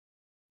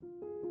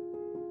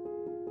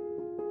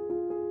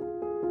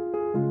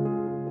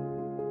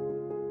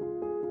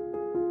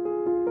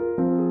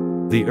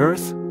The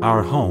Earth,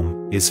 our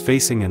home, is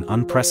facing an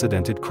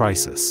unprecedented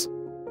crisis.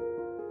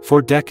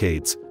 For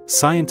decades,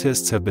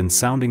 scientists have been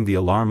sounding the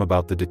alarm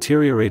about the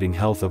deteriorating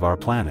health of our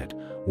planet,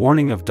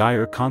 warning of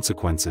dire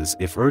consequences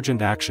if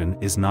urgent action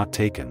is not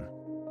taken.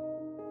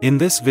 In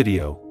this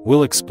video,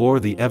 we'll explore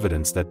the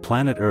evidence that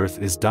planet Earth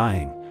is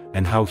dying,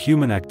 and how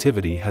human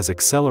activity has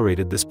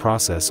accelerated this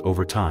process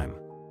over time.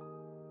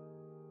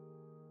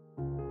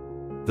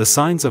 The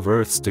signs of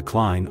Earth's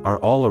decline are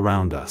all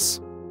around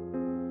us.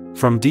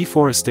 From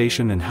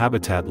deforestation and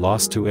habitat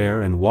loss to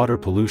air and water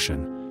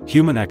pollution,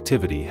 human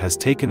activity has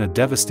taken a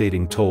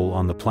devastating toll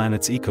on the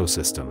planet's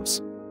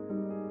ecosystems.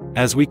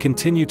 As we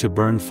continue to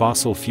burn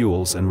fossil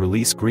fuels and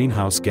release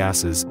greenhouse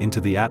gases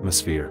into the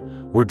atmosphere,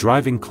 we're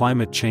driving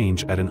climate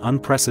change at an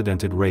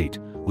unprecedented rate,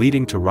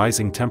 leading to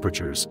rising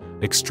temperatures,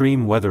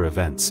 extreme weather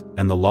events,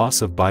 and the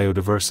loss of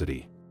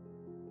biodiversity.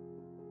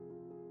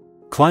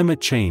 Climate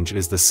change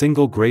is the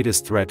single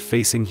greatest threat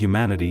facing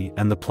humanity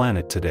and the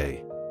planet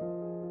today.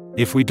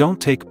 If we don't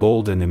take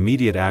bold and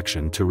immediate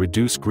action to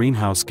reduce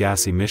greenhouse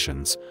gas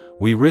emissions,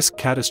 we risk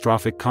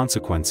catastrophic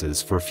consequences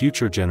for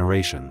future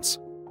generations.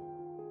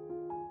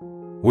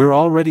 We're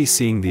already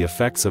seeing the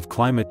effects of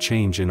climate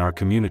change in our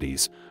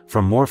communities,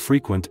 from more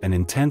frequent and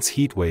intense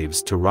heat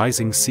waves to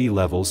rising sea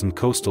levels and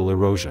coastal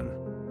erosion.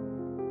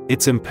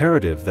 It's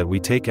imperative that we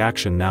take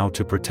action now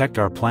to protect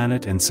our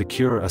planet and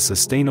secure a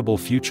sustainable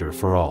future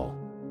for all.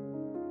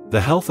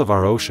 The health of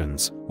our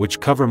oceans,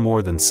 which cover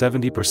more than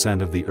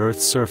 70% of the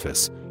Earth's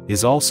surface,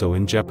 is also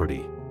in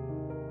jeopardy.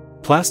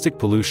 Plastic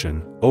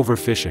pollution,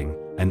 overfishing,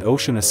 and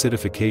ocean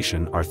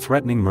acidification are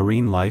threatening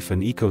marine life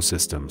and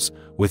ecosystems,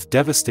 with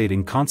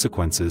devastating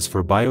consequences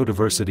for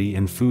biodiversity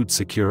and food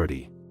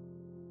security.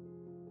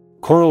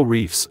 Coral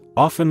reefs,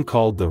 often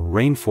called the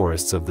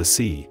rainforests of the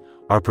sea,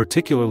 are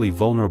particularly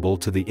vulnerable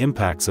to the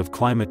impacts of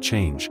climate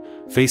change,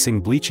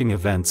 facing bleaching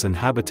events and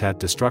habitat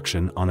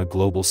destruction on a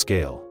global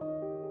scale.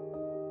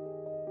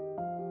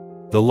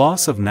 The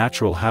loss of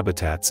natural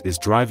habitats is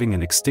driving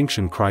an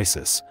extinction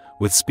crisis,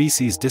 with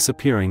species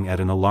disappearing at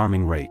an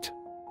alarming rate.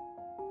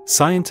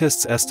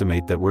 Scientists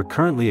estimate that we're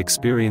currently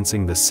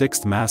experiencing the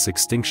sixth mass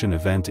extinction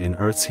event in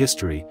Earth's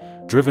history,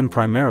 driven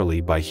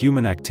primarily by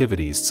human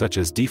activities such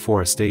as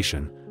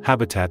deforestation,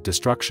 habitat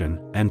destruction,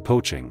 and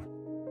poaching.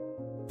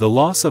 The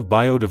loss of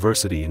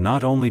biodiversity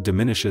not only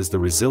diminishes the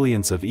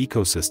resilience of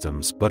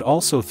ecosystems but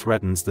also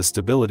threatens the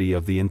stability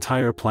of the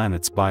entire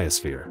planet's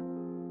biosphere.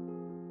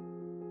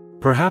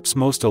 Perhaps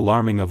most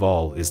alarming of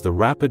all is the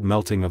rapid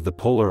melting of the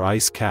polar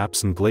ice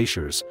caps and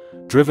glaciers,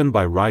 driven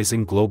by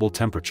rising global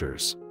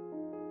temperatures.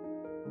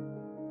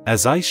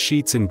 As ice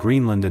sheets in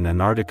Greenland and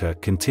Antarctica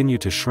continue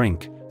to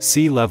shrink,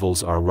 sea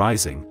levels are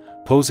rising,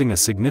 posing a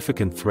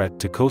significant threat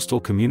to coastal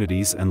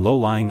communities and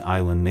low-lying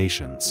island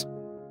nations.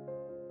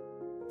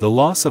 The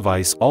loss of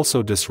ice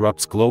also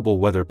disrupts global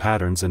weather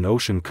patterns and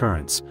ocean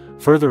currents,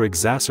 further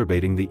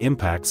exacerbating the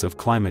impacts of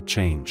climate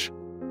change.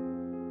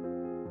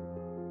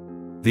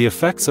 The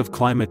effects of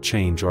climate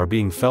change are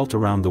being felt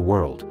around the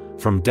world,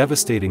 from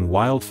devastating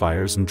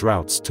wildfires and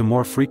droughts to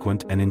more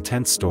frequent and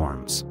intense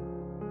storms.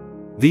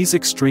 These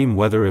extreme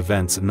weather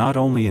events not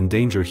only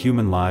endanger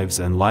human lives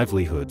and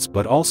livelihoods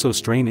but also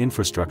strain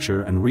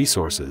infrastructure and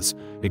resources,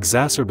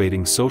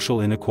 exacerbating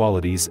social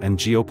inequalities and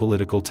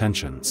geopolitical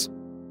tensions.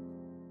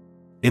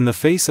 In the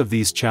face of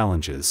these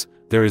challenges,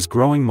 there is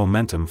growing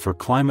momentum for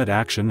climate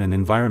action and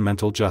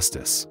environmental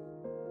justice.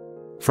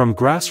 From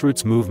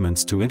grassroots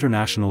movements to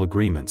international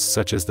agreements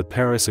such as the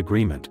Paris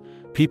Agreement,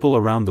 people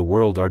around the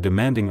world are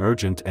demanding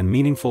urgent and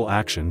meaningful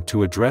action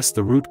to address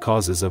the root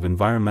causes of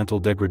environmental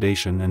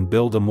degradation and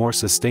build a more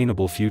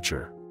sustainable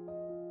future.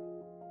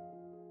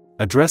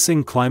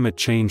 Addressing climate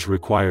change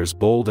requires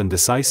bold and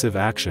decisive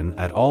action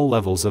at all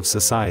levels of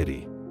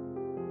society.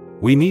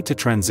 We need to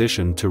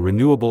transition to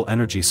renewable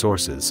energy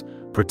sources,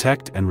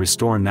 protect and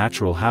restore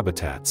natural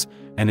habitats,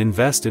 and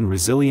invest in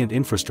resilient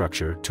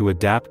infrastructure to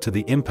adapt to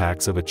the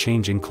impacts of a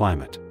changing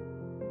climate.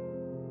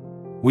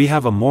 We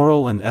have a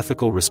moral and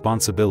ethical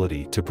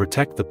responsibility to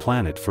protect the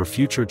planet for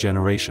future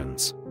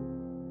generations.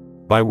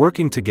 By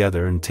working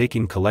together and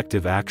taking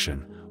collective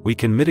action, we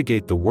can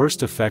mitigate the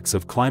worst effects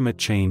of climate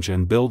change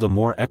and build a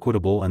more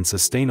equitable and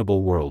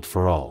sustainable world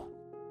for all.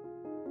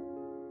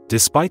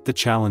 Despite the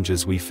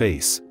challenges we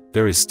face,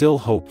 there is still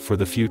hope for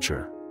the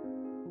future.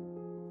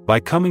 By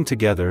coming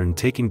together and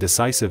taking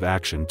decisive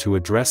action to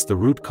address the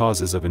root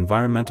causes of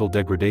environmental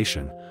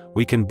degradation,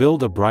 we can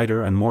build a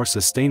brighter and more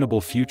sustainable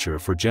future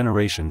for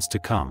generations to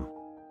come.